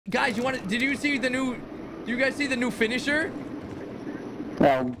Guys, you want to? Did you see the new? Do you guys see the new finisher?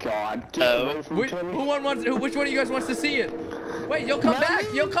 Oh God! Which one of you guys wants to see it? Wait, you'll come back.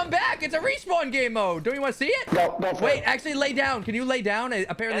 You'll come back. It's a respawn game mode. Don't you want to see it? No. Wait, actually, lay down. Can you lay down?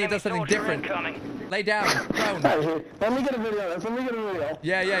 Apparently, it does something different. Lay down. Prone. Let me get a video. Let me get a video.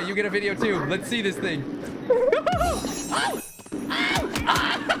 Yeah. You get a video too. Let's see this thing.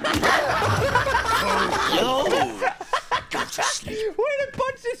 Yo! Got to sleep. Wait, a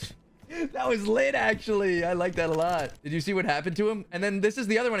punch this. That was lit, actually. I like that a lot. Did you see what happened to him? And then this is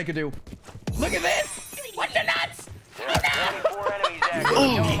the other one I could do. Look at this. What the nuts?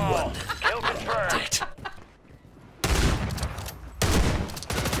 Oh, Kill confirmed.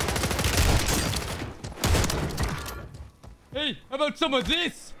 Hey, how about some of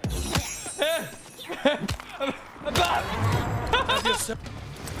this?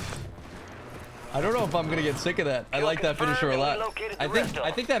 I don't know if I'm gonna get sick of that. I like that finisher a lot.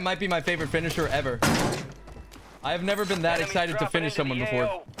 I think that might be my favorite finisher ever. I have never been that excited to finish someone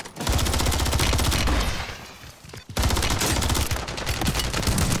before.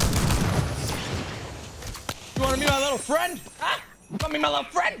 You want to meet my little friend? Huh? You want to meet my little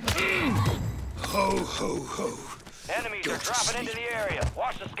friend? ho, ho, ho. Enemies are dropping into the area.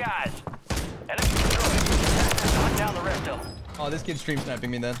 Watch the skies. Enemies destroyed. Hunt down the rest of them. Oh, this kid's stream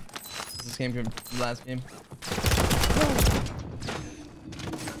sniping me then. This came from the last game.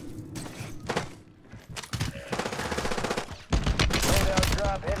 Loadout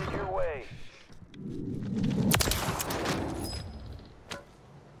drop headed your way.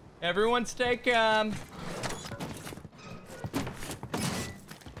 Everyone stay calm.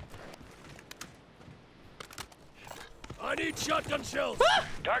 I need shotgun shells.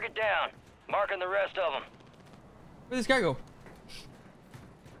 Target down. Marking the rest of them. Where'd this guy go?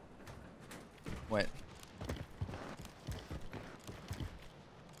 What?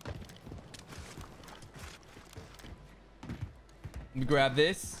 Let me grab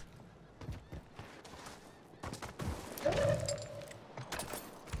this.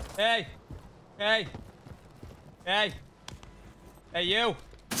 Hey! Hey! Hey! Hey, you!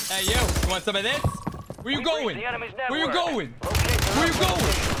 Hey, you! You want some of this? Where you going? Where you going? Where you going?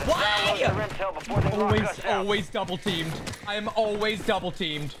 Why? Always double teamed. I am always double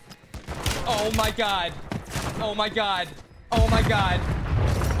teamed. Oh my god. Oh my god. Oh my god.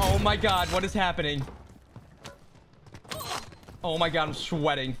 Oh my god. What is happening? Oh my god. I'm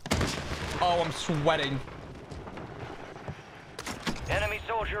sweating. Oh, I'm sweating. Enemy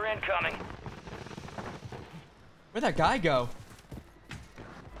soldier incoming. Where'd that guy go?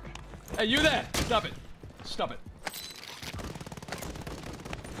 Hey, you there. Stop it. Stop it.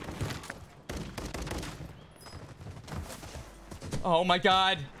 Oh my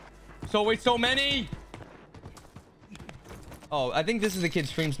god. There's always so many. Oh, I think this is the kid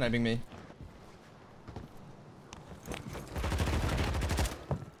stream sniping me.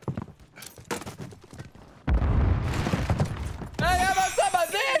 Hey, how about some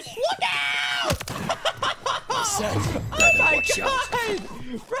of this? Look out! Oh my god!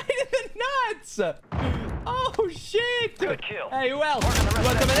 Right in the nuts! Oh shit! Good kill. Hey, who else? Want some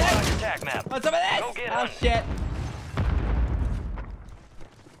of this? Attack map. Want some of this? Go get Oh him. shit!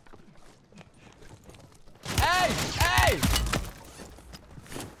 Hey! Hey!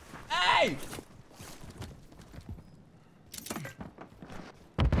 Hey!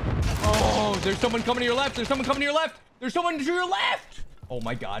 Oh, there's someone coming to your left. There's someone coming to your left. There's someone to your left. Oh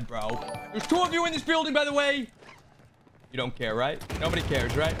my god, bro. There's two of you in this building, by the way. You don't care, right? Nobody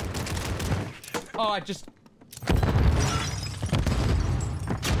cares, right? Oh, I just...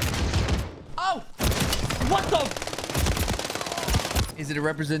 Oh! What the... Is it a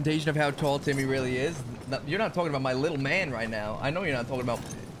representation of how tall Timmy really is? No, you're not talking about my little man right now. I know you're not talking about...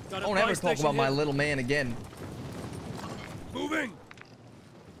 Don't ever talk about my little man again. Moving.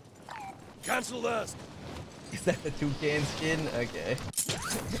 Cancel that. Is that the toucan skin? Okay.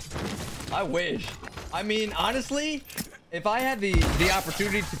 I wish. I mean, honestly, if I had the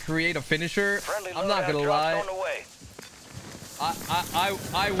opportunity to create a finisher, I'm not gonna lie.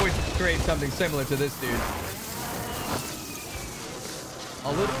 I would create something similar to this dude.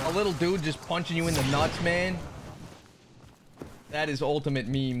 A little dude just punching you in the nuts, man. That is ultimate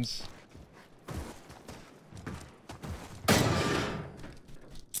memes.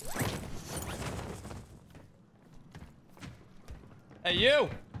 Hey, you!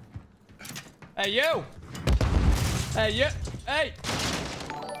 Hey, you! Hey, you! Hey!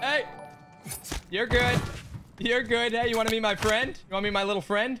 Hey! You're good. You're good. Hey, you want to meet my friend? You want to meet my little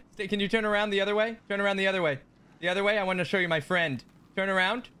friend? Can you turn around the other way? Turn around the other way. The other way? I want to show you my friend. Turn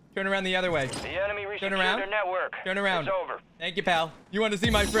around. Turn around the other way. The enemy Turn resecured around. their network. Turn around. It's over. Thank you, pal. You want to see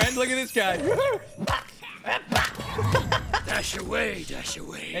my friend? Look at this guy. Dash away, dash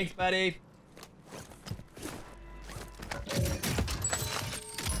away. Thanks, buddy.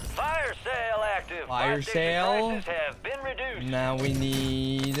 Fire sale active. Fire Buy station sale? prices have been reduced. Now we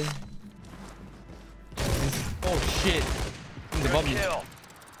need... Oh, shit. He's above me. Kill.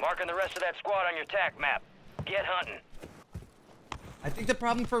 Marking the rest of that squad on your TAC map. Get hunting. I think the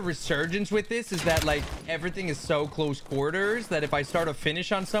problem for resurgence with this is that, like, everything is so close quarters that if I start a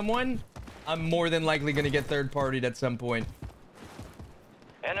finish on someone, I'm more than likely going to get third-partied at some point.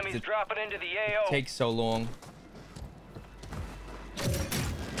 Enemies It dropping into the AO. takes so long.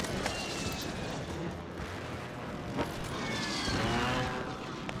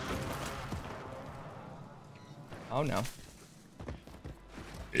 Oh, no.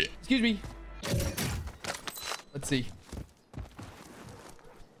 Excuse me. Let's see.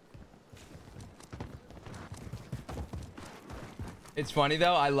 It's funny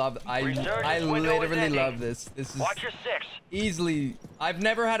though. I literally love this. This is Watch your six. easily. I've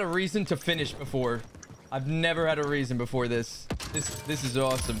never had a reason to finish before. I've never had a reason before this. This is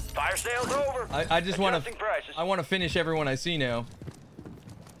awesome. Fire sale's over. I just want to. Adjusting prices. I want to finish everyone I see now.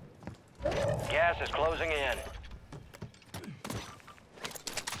 Gas is closing in.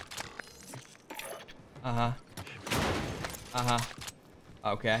 Uh huh.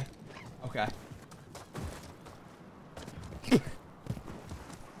 Okay. Okay.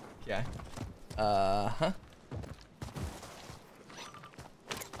 Okay. Huh.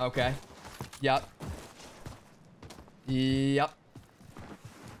 Okay. Yup. Yup.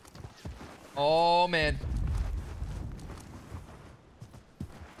 Oh, man.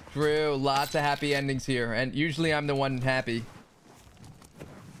 True. Lots of happy endings here. And usually I'm the one happy.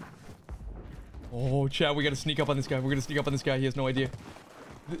 Oh, chat. We gotta sneak up on this guy. We're gonna sneak up on this guy. He has no idea.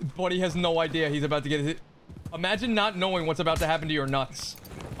 Buddy has no idea he's about to get hit. Imagine not knowing what's about to happen to your nuts.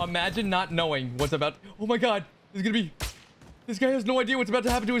 Imagine not knowing what's about... Oh my god. This is gonna be... This guy has no idea what's about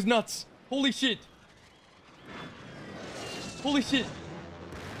to happen to his nuts. Holy shit. Holy shit.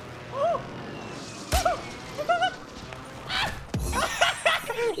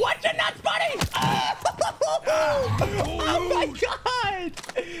 Watch your nuts, buddy! Oh my god!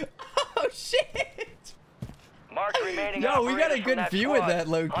 Oh shit! Mark remaining Yo, we got a operators from good that view of squad. that,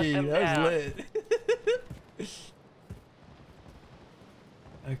 low-key. Hunt them That down. was lit.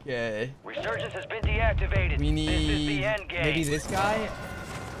 Okay. Resurgence has been deactivated. We This is need the end game. maybe this guy.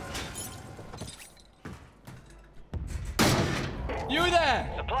 You there?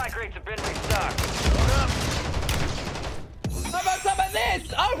 Supply crates have been restocked. How about some of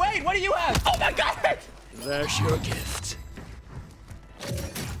this? Oh wait, what do you have? Oh my god! There's your gift.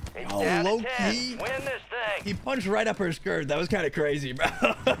 It's Oh, down to low 10. key. Win this thing. He punched right up her skirt. That was kind of crazy, bro.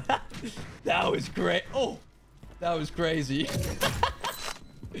 That was great. Oh, that was crazy.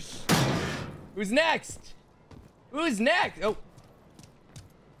 Who's next? Who's next? Oh,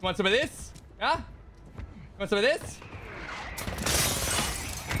 want some of this? Huh? Want some of this?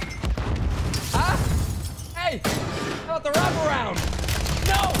 Huh? Hey, how about the wraparound?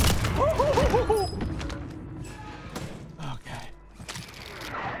 No! Okay.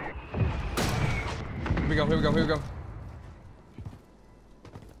 Here we go, here we go, here we go.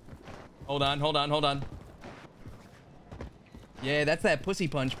 Hold on, hold on, hold on. Yeah, that's that pussy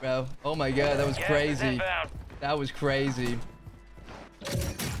punch, bro. Oh my god, that was Gas is crazy. inbound. That was crazy.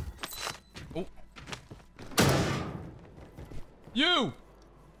 Oh.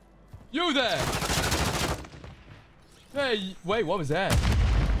 You there! Hey, wait, what was that?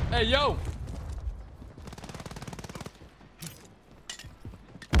 Hey, yo!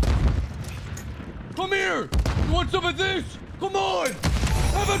 Come here! You want some of this? Come on!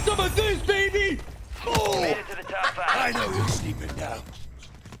 How about some of this, baby? Oh! Made it to the top I 5. know you're sleeping now.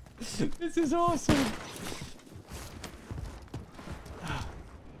 This is awesome.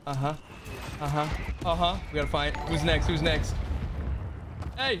 Uh-huh. Uh-huh. Uh-huh. We gotta find... Who's next? Who's next?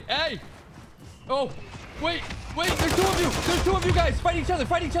 Hey! Hey! Oh! Wait! Wait! There's two of you! There's two of you guys! Fight each other!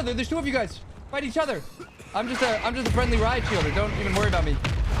 Fight each other! There's two of you guys! Fight each other! I'm just a friendly riot shielder. Don't even worry about me.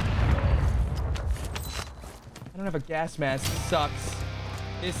 I don't have a gas mask. This sucks.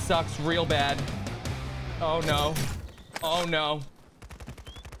 This sucks real bad. Oh no. Oh no.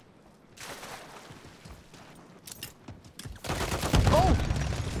 Oh!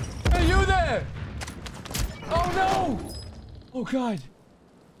 Hey, you there! Oh no! Oh god.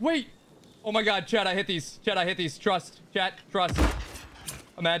 Wait! Oh my god, chat, I hit these. Chat, I hit these. Trust. Chat, trust.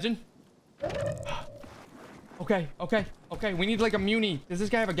 Imagine. Okay, okay, okay. We need like a muni. Does this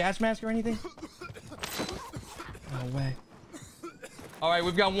guy have a gas mask or anything? No way. All right,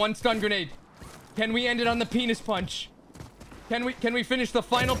 we've got one stun grenade. Can we end it on the penis punch? Can we finish the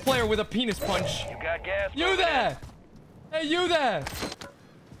final player with a penis punch? You got gas? You there! Hey, you there!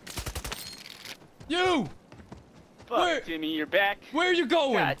 You! Fuck, Where- Jimmy, you're back. Where are you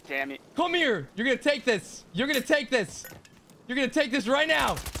going? God damn it. Come here! You're gonna take this! You're gonna take this! You're gonna take this right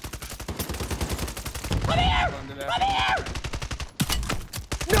now! Come here! Come here!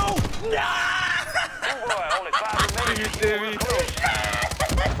 No! No! Oh boy, only 5 remaining. Jimmy. Close.